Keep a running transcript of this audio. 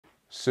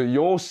So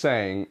you're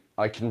saying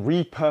I can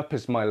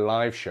repurpose my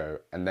live show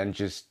and then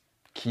just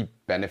keep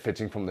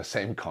benefiting from the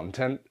same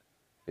content?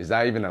 Is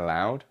that even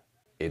allowed?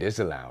 It is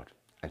allowed,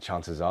 and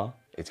chances are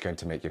it's going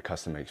to make your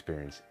customer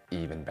experience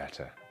even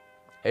better.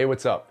 Hey,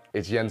 what's up?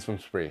 It's Jens from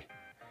Spree.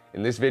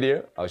 In this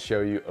video, I'll show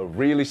you a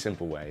really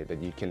simple way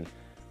that you can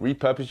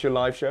repurpose your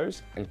live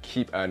shows and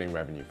keep earning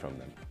revenue from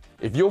them.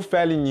 If you're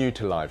fairly new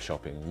to live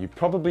shopping, you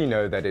probably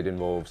know that it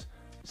involves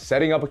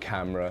setting up a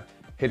camera,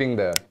 hitting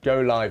the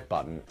go live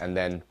button, and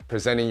then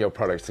presenting your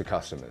products to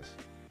customers.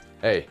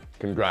 Hey,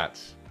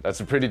 congrats. That's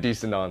a pretty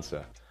decent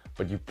answer.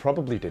 But you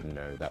probably didn't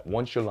know that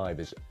once your live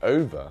is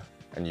over,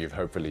 and you've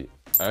hopefully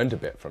earned a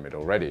bit from it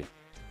already,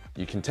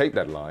 you can take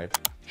that live,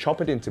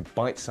 chop it into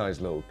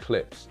bite-sized little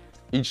clips,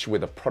 each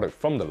with a product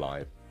from the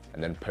live,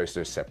 and then post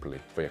those separately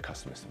for your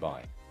customers to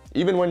buy,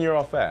 even when you're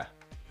off air.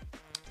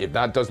 If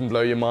that doesn't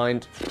blow your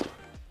mind,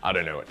 I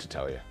don't know what to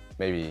tell you.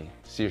 Maybe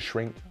see a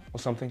shrink or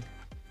something?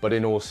 But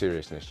in all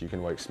seriousness, you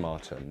can work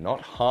smarter,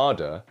 not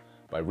harder,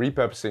 by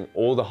repurposing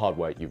all the hard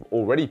work you've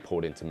already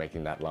poured into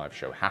making that live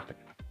show happen.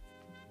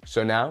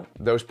 So now,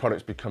 those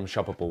products become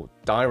shoppable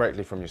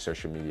directly from your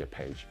social media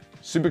page.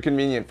 Super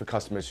convenient for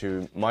customers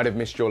who might have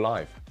missed your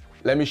live.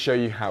 Let me show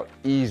you how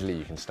easily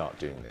you can start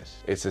doing this.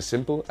 It's as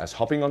simple as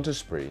hopping onto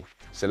Spree,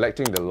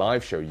 selecting the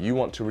live show you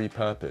want to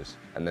repurpose,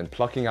 and then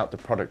plucking out the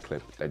product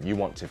clip that you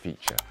want to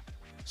feature.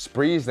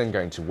 Spree is then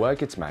going to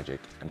work its magic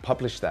and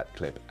publish that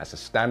clip as a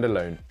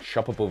standalone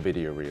shoppable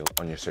video reel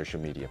on your social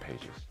media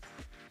pages.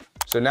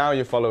 So now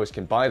your followers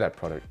can buy that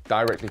product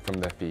directly from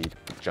their feed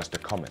with just a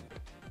comment.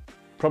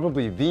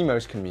 Probably the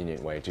most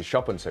convenient way to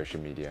shop on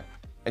social media,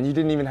 and you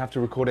didn't even have to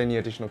record any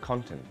additional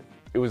content.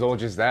 It was all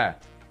just there,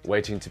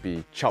 waiting to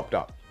be chopped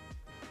up.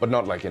 But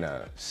not like in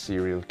a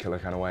serial killer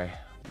kind of way,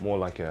 more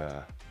like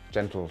a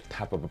gentle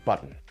tap of a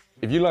button.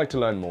 If you'd like to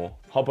learn more,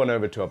 hop on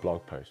over to our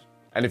blog post.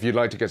 And if you'd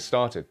like to get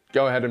started,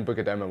 go ahead and book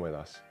a demo with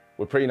us.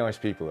 We're pretty nice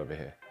people over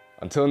here.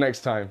 Until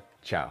next time,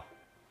 ciao.